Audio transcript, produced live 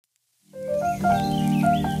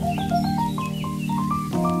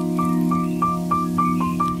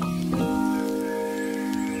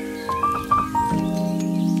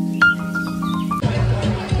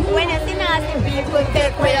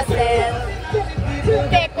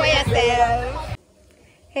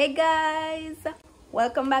Hey guys,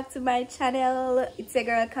 welcome back to my channel. It's your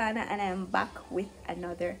girl Kaale and I'm back with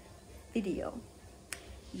another video.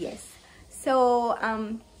 Yes, so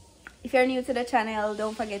if you're new to the channel,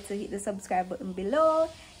 don't forget to hit the subscribe button below.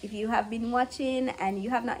 If you have been watching and you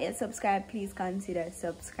have not yet subscribed, please consider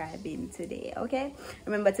subscribing today. Okay,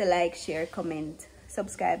 remember to like, share, comment,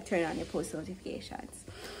 subscribe, turn on your post notifications.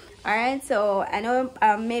 Alright, so I know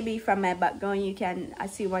maybe from my background you can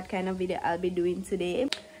see what kind of video I'll be doing today.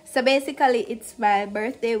 So basically it's my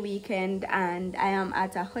birthday weekend and I am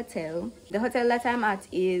at a hotel. The hotel that I'm at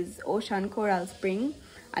is Ocean Coral Spring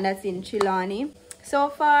and that's in Chilani. So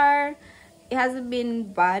far it hasn't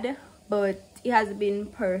been bad, but it hasn't been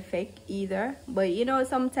perfect either. But you know,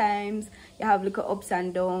 sometimes you have little ups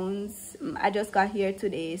and downs. I just got here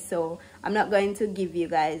today, so I'm not going to give you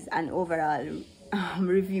guys an overall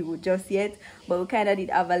review just yet, but we kind of did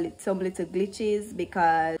have some little glitches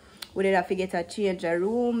because we did have to get a change a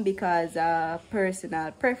room because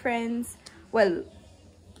personal preference, well,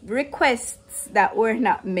 requests that were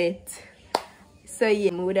not met. So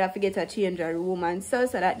yeah, we would have to get a change a room and so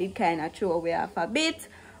that did kind of throw away off a bit.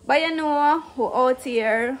 But you know, we're out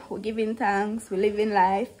here, we're giving thanks, we're living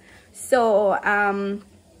life. So I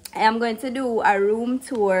am going to do a room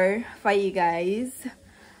tour for you guys.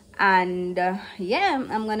 And yeah,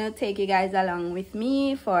 I'm gonna take you guys along with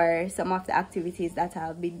me for some of the activities that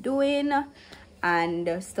I'll be doing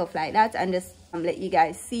and stuff like that, and just let you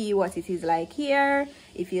guys see what it is like here,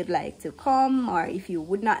 if you'd like to come or if you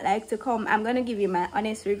would not like to come. I'm gonna give you my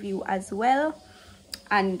honest review as well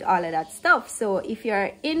and all of that stuff. So if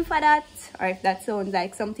you're in for that, or if that sounds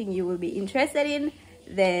like something you will be interested in,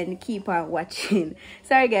 then keep on watching.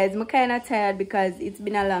 Sorry guys, I'm kind of tired because it's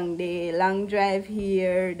been a long day, long drive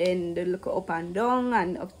here, then the look up and down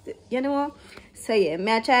and up the, you know. So yeah,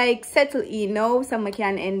 me I try settle in now so I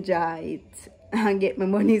can enjoy it and get my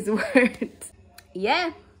money's worth.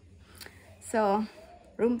 Yeah, so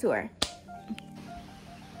room tour.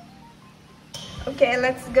 Okay,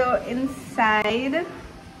 let's go inside.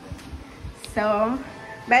 So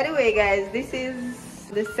by the way guys, this is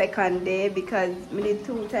the second day because we did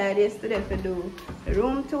too tired yesterday to do the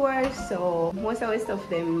room tour, so most of our stuff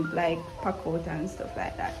them like pack out and stuff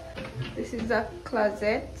like that. This is a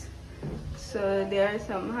closet, so there are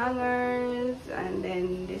some hangers, and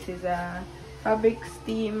then this is a fabric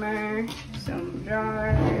steamer, some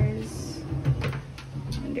drawers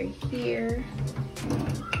under here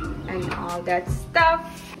and all that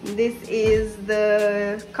stuff. This is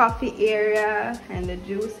the coffee area and the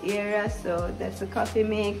juice area, so that's the coffee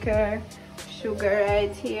maker, sugar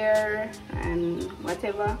right here, and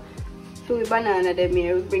whatever fruit banana them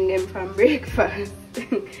here, we bring them from breakfast.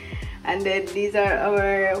 And then these are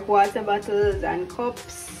our water bottles and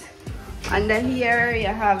cups. Under here you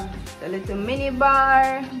have a little mini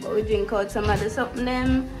bar, but we drink out some of the something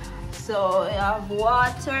them. So you have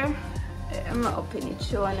water, I'm not opening it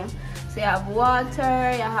showing them. So you have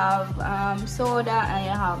water, you have soda, and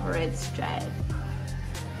you have red stripe.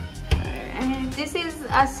 And this is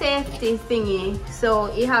a safety thingy,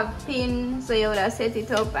 so you have pin, so you would have set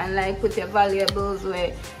it up and like put your valuables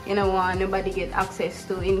where you don't want nobody get access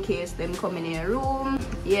to in case them come in your room.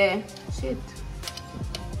 Yeah, shit.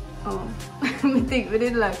 Oh, I think we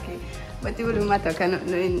did lucky, but it wouldn't matter, cannot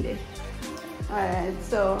know in there. Alright,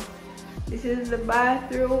 so this is the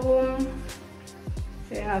bathroom.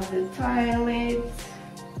 So you have the toilet,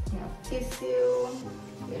 you have tissue,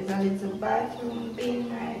 there's a little bathroom bin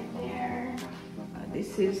right there.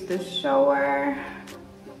 This is the shower.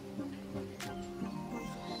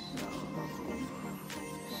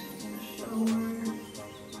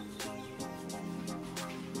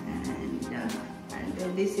 And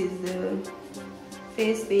then this is the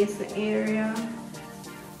face basin area.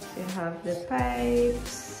 So you have the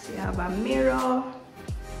pipes, you have a mirror.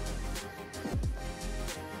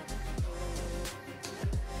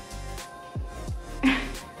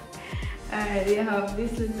 You have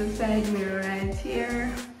this little side mirror right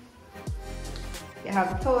here. You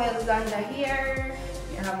have towels under here.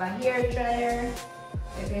 You have a hair dryer.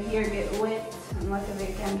 If your hair get wet and whatever,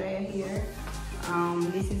 you can dry your hair.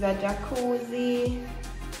 This is a jacuzzi.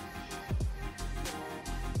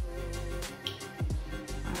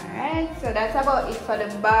 Alright, so that's about it for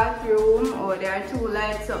the bathroom. Oh, there are two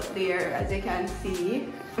lights up there as you can see.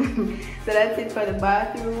 So that's it for the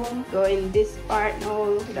bathroom. So in this part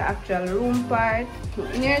now, the actual room part.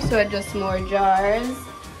 In here, so just more jars.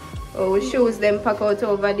 Oh, we shoes them pack out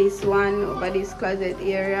over this one, over this closet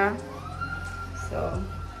area. So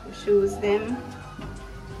we shoes them.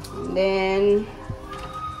 And then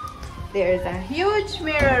there's a huge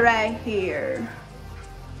mirror right here.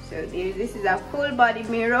 So this is a full body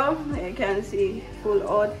mirror. You can see full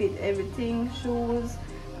outfit, everything, shoes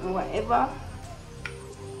and whatever.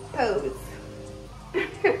 Pose.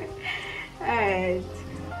 Alright.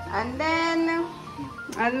 And then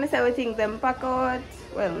as I say, we think them pack out.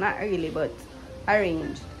 Well, not really, but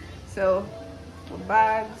arranged. So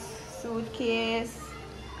bags, suitcase.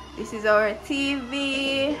 This is our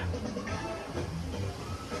TV.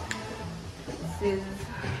 This is,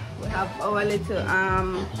 we have our little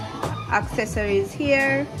accessories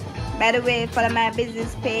here. By the way, follow my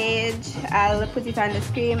business page. I'll put it on the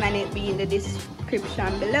screen and it'll be in the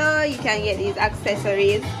description below. You can get these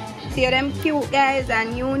accessories. See how them cute, guys,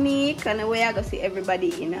 and unique, and the way I go see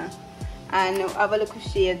everybody in and have a look at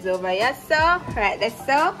shades over here. So right, that's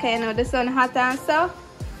so okay. Now the sun hot and so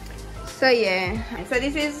yeah. So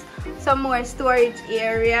this is some more storage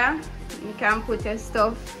area. You can put your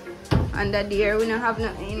stuff under there. We don't have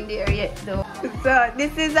nothing in there yet though. So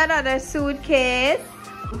this is another suitcase.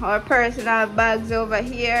 Our personal bags over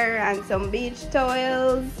here and some beach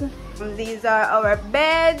towels. And these are our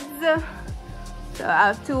beds. So I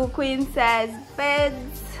have 2 queen size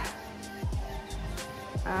beds.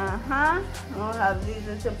 We'll have these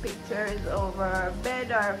little pictures over our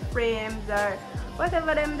bed or frames or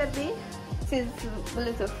whatever them they be. This is the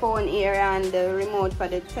little phone here and the remote for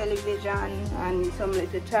the television and some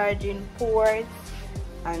little charging ports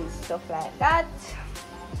and stuff like that.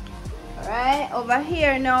 Alright, over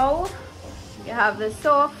here now you have the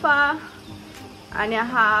sofa and you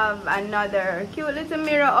have another cute little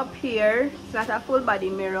mirror up here. It's not a full body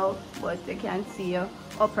mirror, but you can see your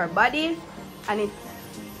upper body and it's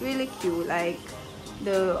really cute. Like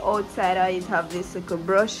the outside of it have this little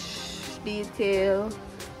brush detail,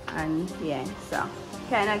 and yeah, so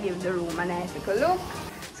kind of give the room a nice little look.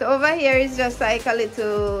 So over here is just like a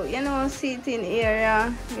little, you know, seating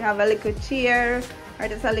area. You have a little chair or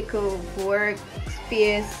just a little work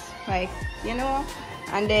space, like, you know.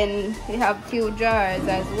 And then we have few drawers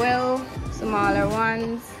as well, smaller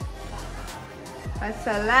ones. That's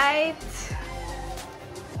a light.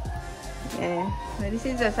 Yeah, so this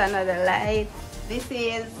is just another light. This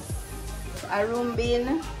is a room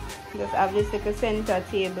bin. Just have this little center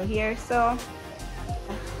table here. So,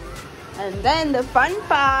 and then the fun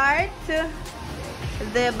part,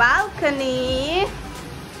 the balcony,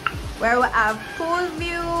 where we have pool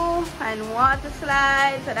view and water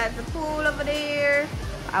slide. So that's the pool over there.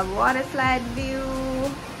 A water slide view.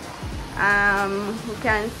 We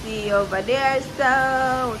can see over there,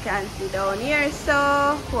 so we can see down here.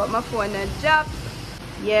 So put my phone and drop.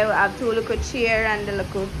 Yeah, we have 2 little chair and the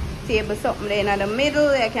little table, something there in the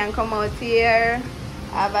middle. You can come out here,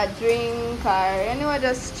 have a drink, or anywhere,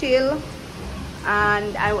 just chill.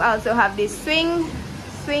 And I also have this swinging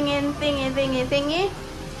thingy.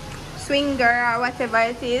 Swinger or whatever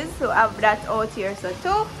it is, so I have that out here so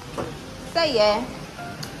too. So yeah,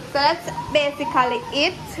 so that's basically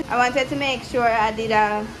it. I wanted to make sure I did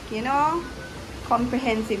a, you know,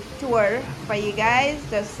 comprehensive tour for you guys,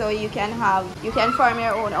 just so you can form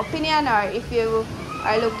your own opinion, or if you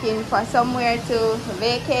are looking for somewhere to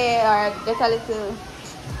vacay or get a little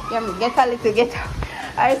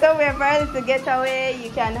or somewhere for a little getaway, you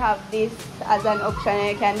can have this as an option.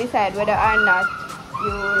 You can decide whether or not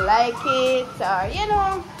you like it, or you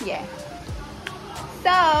know, yeah.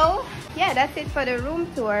 So yeah, that's it for the room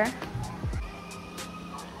tour.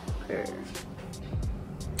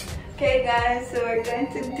 Okay guys, so we're going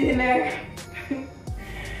to dinner.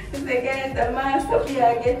 So guys, the man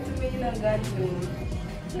Sophia get to me, no God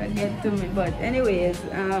don't get to me, but anyways,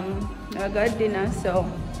 I got dinner, so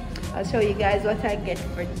I'll show you guys what I get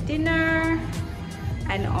for dinner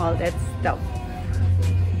and all that stuff.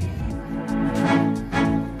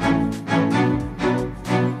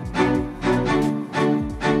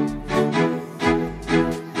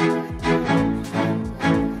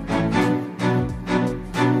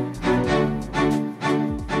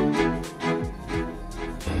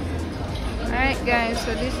 Guys,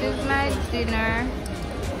 so this is my dinner.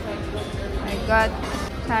 I got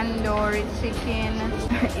tandoori chicken,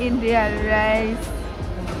 Indian rice,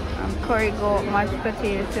 curry goat, mashed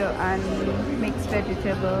potato, and mixed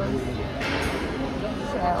vegetables.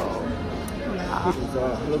 So yeah.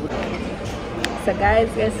 So guys,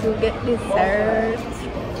 guess who get dessert?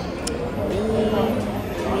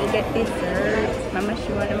 Me get dessert. Mama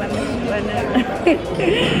Shebada.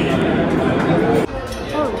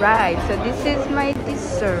 Alright, so this is my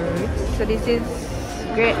dessert. So this is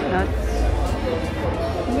grape nuts.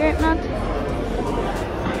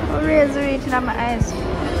 Oreo's reaching on my ice cream.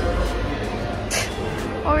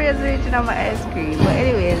 Oreo's reaching on my ice cream. But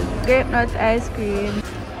anyways, grape nuts ice cream.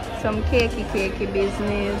 some cakey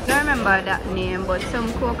business. I don't remember that name, but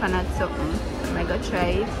some coconut something. I go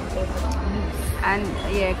try it. And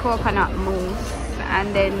yeah, coconut mousse.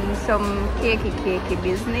 And then some cakey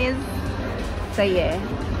business. So yeah.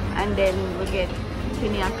 And then we get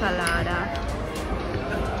pina colada.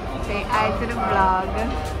 Say hi to the vlog.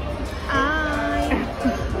 Hi.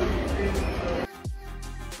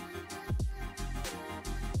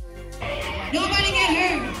 Nobody get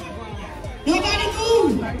hurt. Nobody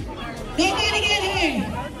move. Nobody get hurt.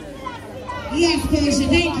 Yes, Persia,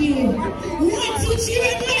 thank you. 1, 2, cheer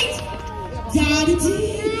it right. Daddy.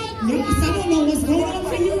 Yes, I don't know what's going on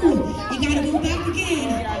for you. You gotta go back again.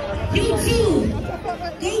 You too.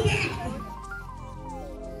 Go back.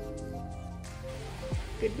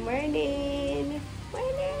 Good morning.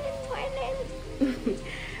 Morning.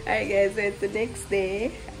 Alright guys, so it's the next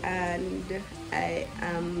day and I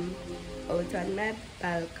am out on my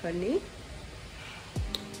balcony.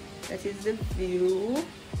 That is the view.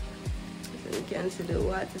 So you can see the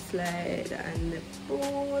water slide and the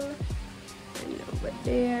pool and over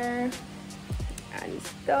there and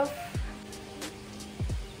stuff.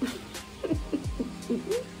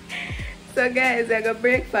 So guys, I got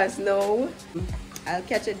breakfast now. I'll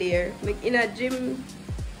catch you there. Like in a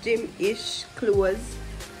gym-ish clothes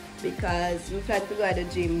because we plan to go to the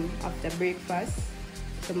gym after breakfast.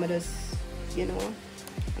 Some of us, you know,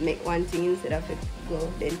 make one thing instead of it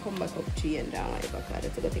go, then come back up 3 and down because that's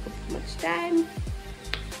gonna take up too much time.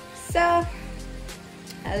 So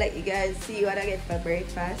I'll let you guys see what I get for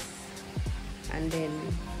breakfast and then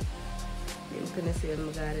I'm gonna see when I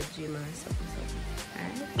go to the gym or something.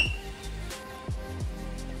 Alright.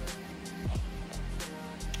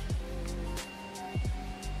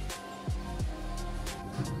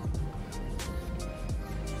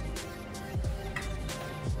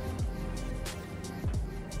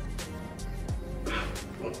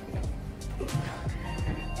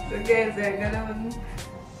 So guys,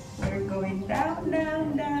 we're going down.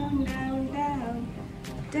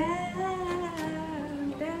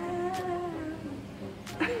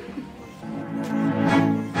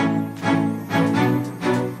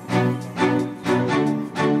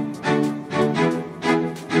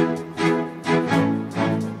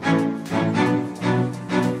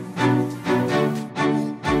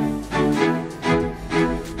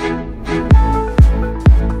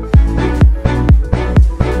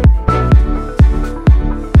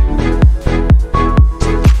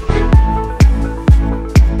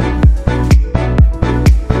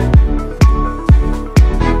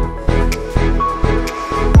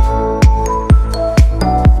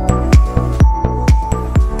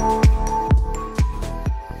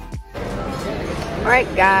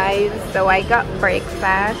 Alright guys, so I got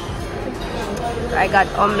breakfast. I got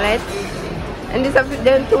omelette. And this after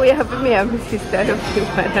then too we have me and my sister and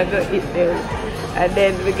I go eat them. And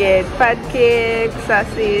then we get pancakes,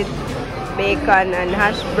 sausage, bacon and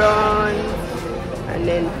hash browns. And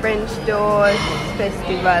then French toast,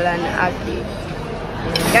 festival and ackee.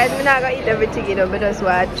 Guys, I'm not gonna eat everything, you know, but that's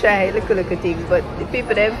why I try little things. But the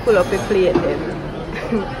people they pull up a plate them.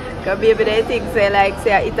 Because maybe they think say like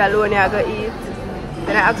say I eat alone I go eat.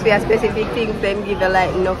 Then I ask for specific things, then give you like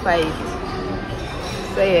enough for it.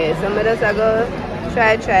 So yeah, some of us I go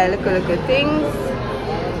try little things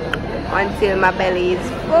until my belly is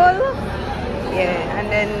full. Yeah, and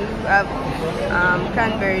then we have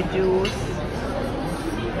cranberry juice,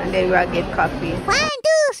 and then we'll get coffee. 1, 2,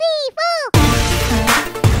 3, 4.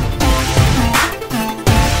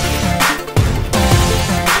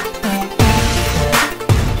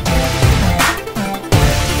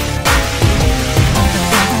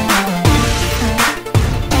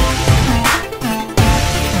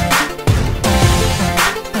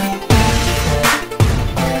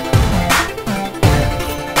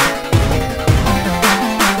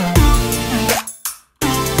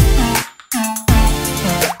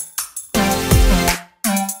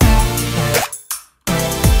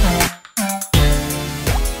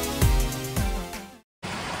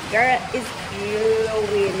 Girl is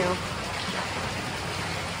glowing.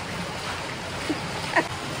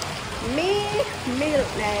 Me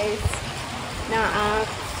look nice. Now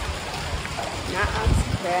ask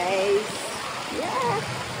price. Yeah.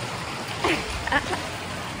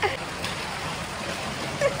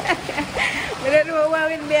 I don't know what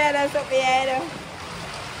with me and something either.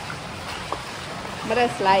 But I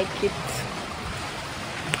just like it.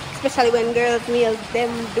 Especially when girls nails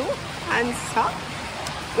them do and soft.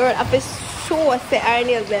 Girl, I feel so say our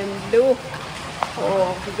nails them do.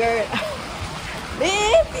 Oh, girl.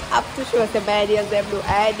 Baby, I have to show say my nails them do.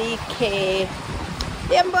 IDK.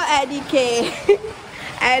 Remember IDK?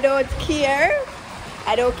 I don't care.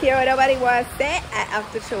 I don't care what nobody wants to say. I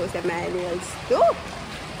have to show them my nails too.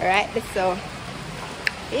 Alright, so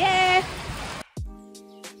yeah.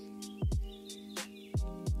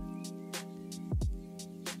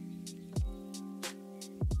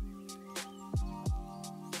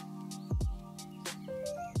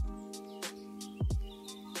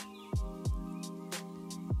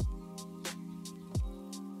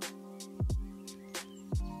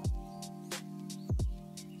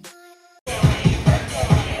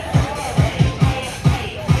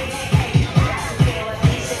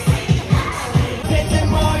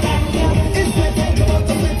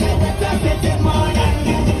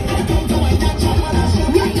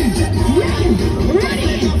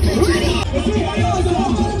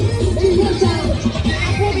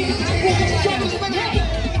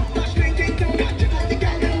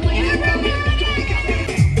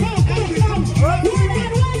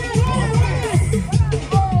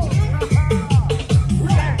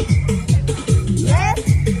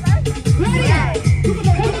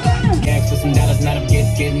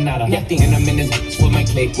 And I'm in this bitch with my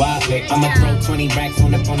click, wild click. I'ma throw 20 racks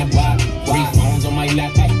on the block. 3 phones on my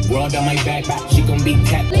lap, world on my back. She gon' be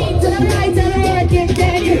tapped. To the right, to the right, get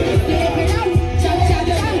dead. It out. Jump it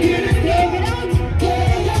out.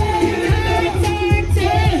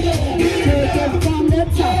 Take it from the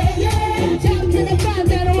top. Jump to the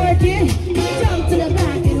front and work it. Jump to the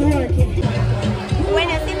back and work it. When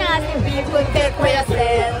you see nasty people, take for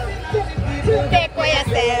yourself. Take for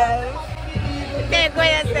yourself. Take for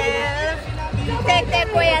yourself. Take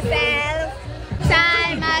for yourself.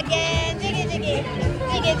 Time again. Jiggy, jiggy.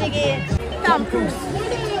 Jiggy, jiggy. Tom Cruise.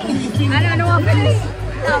 I don't know what it is.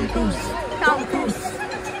 Tom Cruise. Tom Cruise.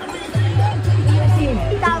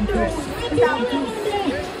 Tom Cruise. Tom Cruise.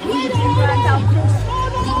 Tom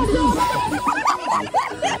Cruise.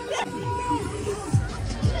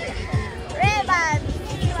 Ray-Ban.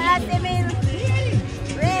 What do you mean?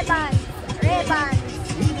 Ray-Ban. Ray-Ban.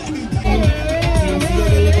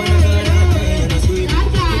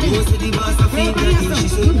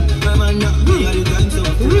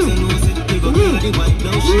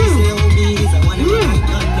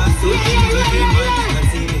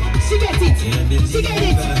 She gets it. She gets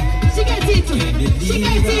it. She gets it. She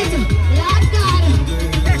gets it. Lord God.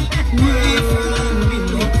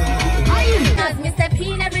 As me step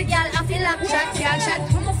in, every girl I feel like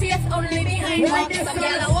shot. From my face only behind my desk. Some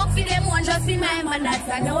girl I walk for them, one just be my man. That's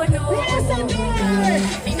a no. Me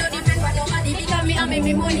no different from nobody because me and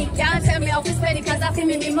me money. Can't tell me how to spend it because I feel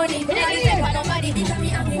me money. Me no different from nobody because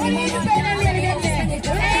me and me money.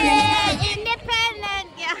 Hey, independent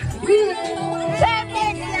girl.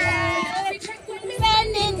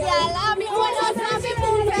 Independent girl. I'm the one who's not the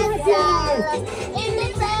movement girl.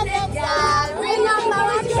 Independent girl. Remember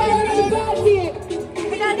what I'm saying.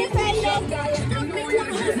 Independent girl. I'm the one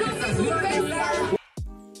who's not the movement girl.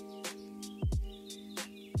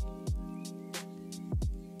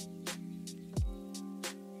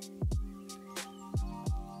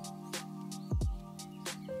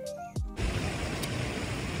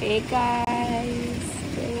 Hey guys,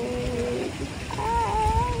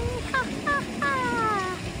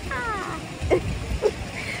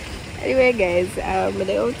 anyway guys,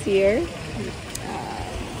 we're out here.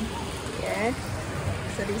 Yeah,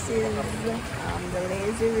 so this is the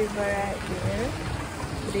lazy river right here.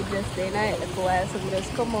 We did just stay night like a while, so we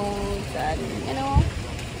just come out and you know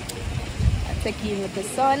take in with the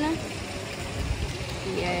sun.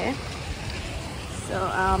 Yeah. So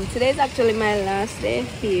today is actually my last day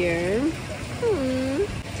here.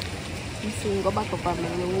 I'm soon go back up on my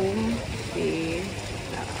room, see,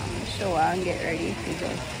 shower and get ready to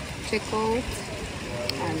just check out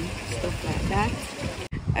and stuff like that.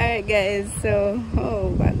 Alright guys, so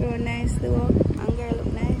background nice too. And girl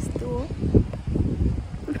look nice too.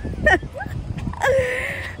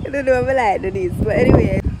 I don't know if I like this, but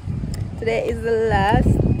anyway, today is the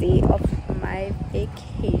last day of my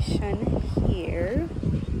vacation here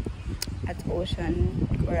at Ocean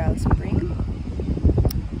Coral Spring.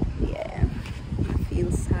 Yeah, I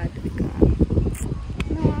feel sad because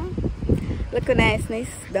look how nice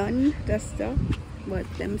done just so, but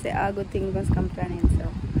them say all good things must come to an end.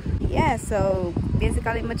 So yeah, so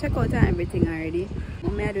basically I'm check out and everything already.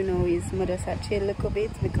 What I don't know is I just chill a little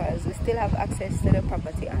bit because we still have access to the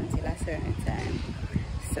property until a certain time.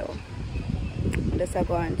 So I just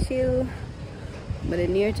go and chill. But they're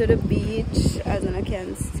near to the beach, as I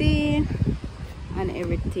can see, and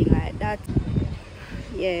everything like that.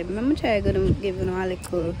 Yeah, I'm gonna try to give you a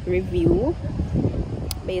little review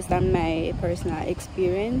based on my personal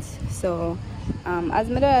experience. So As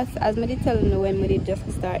me did tell you when we did just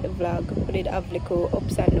start the vlog, we did have little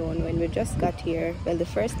ups and downs when we just got here. Well, the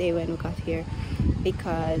first day when we got here,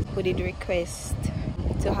 because we did request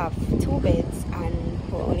to have 2 beds and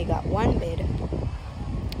we only got 1 bed.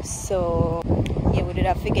 So yeah, we did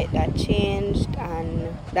have to get that changed,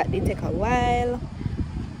 and that did take a while.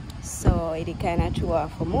 So it kind of threw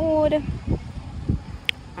off a mood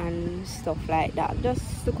and stuff like that.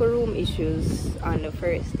 Just took room issues on the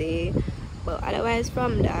first day, but otherwise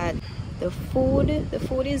from that, the food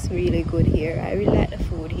is really good here. I really like the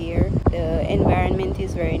food here. The environment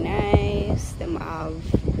is very nice. Them have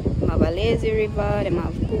a lazy river, them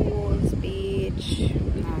have pools, beach,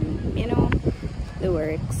 and you know, the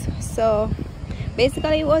works. So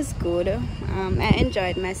basically it was good. I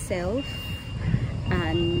enjoyed myself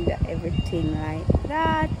and everything like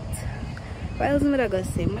that. What else am I gonna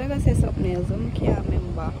say? I'm gonna say something else. I can't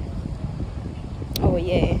remember. Oh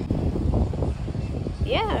yeah,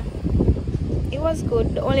 it was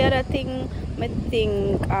good. The only other thing I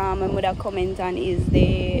think I would have comment on is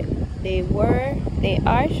they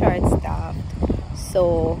are short staffed.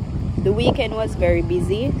 So the weekend was very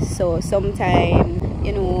busy. So sometimes,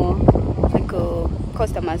 you know, like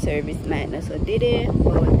customer service might not so did it,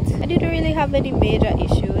 but I didn't really have any major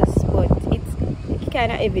issues. But it's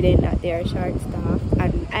kind of evident that they are short staffed,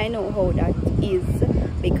 and I know how that is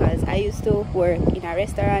because I used to work in a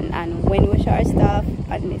restaurant, and when we're short staffed,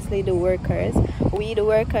 honestly the workers we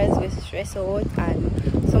stress out, and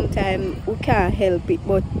sometimes we can't help it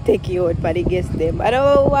but take you out for the guests them. I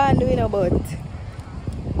don't want to do it, but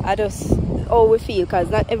I just how we feel, because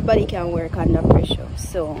not everybody can work under pressure.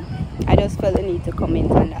 So I just felt the need to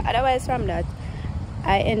comment on that. Otherwise from that,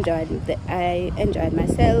 I enjoyed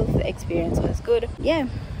myself. The experience was good. Yeah,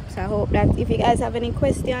 so I hope that if you guys have any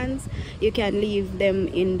questions, you can leave them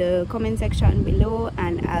in the comment section below,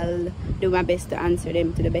 and I'll do my best to answer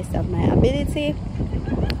them to the best of my ability.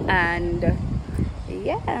 And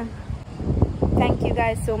yeah, thank you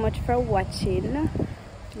guys so much for watching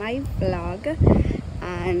my vlog,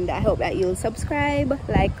 and I hope that you'll subscribe,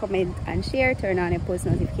 like, comment and share, turn on your post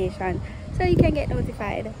notification so you can get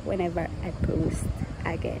notified whenever I post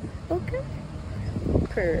again. Okay,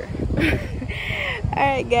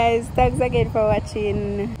 alright guys, thanks again for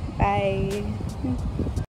watching. Bye.